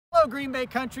Hello Green Bay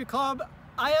Country Club.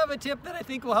 I have a tip that I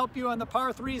think will help you on the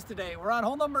par 3s today. We're on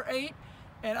hole number 8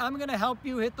 and I'm going to help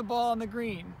you hit the ball on the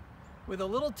green with a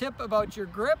little tip about your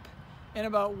grip and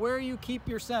about where you keep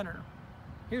your center.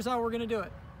 Here's how we're going to do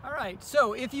it. Alright,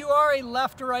 so if you are a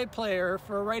left or right player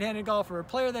for a right-handed golfer, a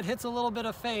player that hits a little bit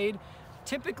of fade,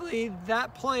 typically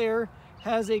that player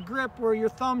has a grip where your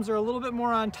thumbs are a little bit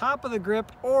more on top of the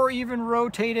grip or even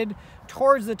rotated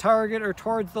towards the target or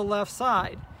towards the left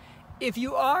side. If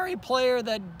you are a player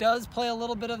that does play a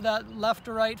little bit of that left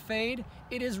to right fade,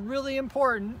 it is really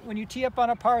important when you tee up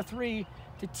on a par 3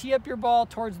 to tee up your ball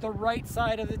towards the right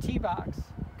side of the tee box.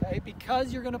 Okay,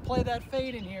 because you're going to play that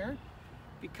fade in here,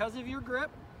 because of your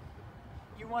grip,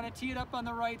 you want to tee it up on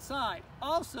the right side.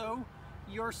 Also,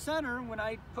 your center, when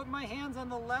I put my hands on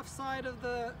the left side of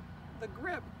the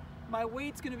grip, my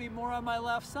weight's going to be more on my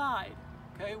left side.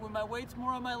 Okay, when my weight's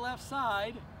more on my left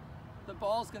side, the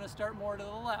ball's going to start more to the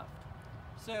left.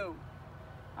 So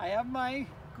I have my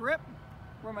grip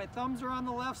where my thumbs are on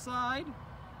the left side,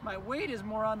 my weight is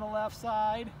more on the left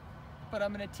side, but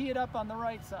I'm going to tee it up on the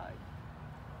right side.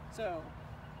 So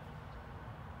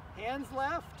hands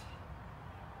left,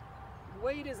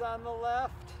 weight is on the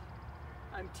left,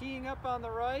 I'm teeing up on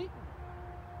the right,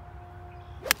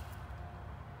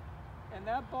 and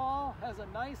that ball has a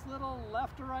nice little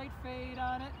left to right fade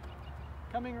on it,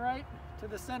 coming right to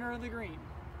the center of the green.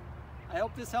 I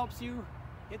hope this helps you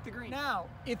hit the green. Now,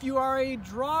 if you are a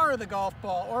drawer of the golf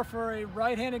ball, or for a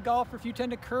right-handed golfer, if you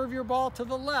tend to curve your ball to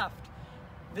the left,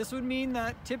 this would mean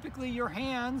that typically your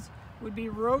hands would be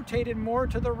rotated more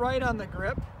to the right on the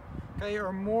grip, okay,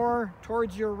 or more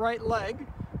towards your right leg.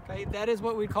 Okay, that is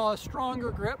what we call a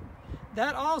stronger grip.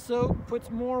 That also puts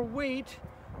more weight,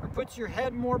 or puts your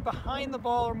head more behind the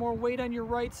ball, or more weight on your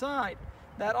right side.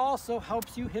 That also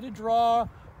helps you hit a draw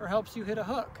or helps you hit a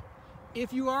hook.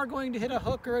 If you are going to hit a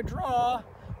hook or a draw,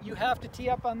 you have to tee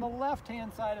up on the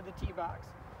left-hand side of the tee box.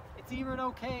 It's even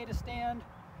okay to stand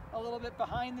a little bit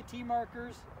behind the tee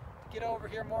markers to get over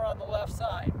here more on the left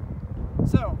side.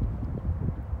 So,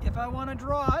 if I want to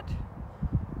draw it,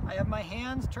 I have my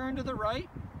hands turned to the right.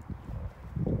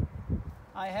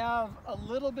 I have a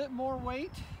little bit more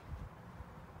weight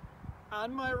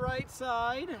on my right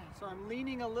side, so I'm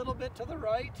leaning a little bit to the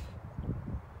right,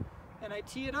 and I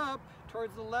tee it up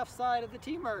towards the left side of the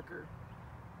tee marker.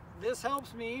 This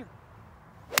helps me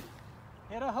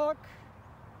hit a hook.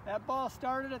 That ball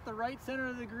started at the right center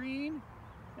of the green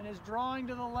and is drawing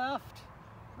to the left,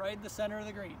 right in the center of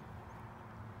the green.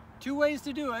 Two ways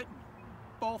to do it,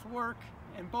 both work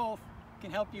and both can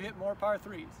help you hit more par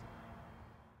 3s.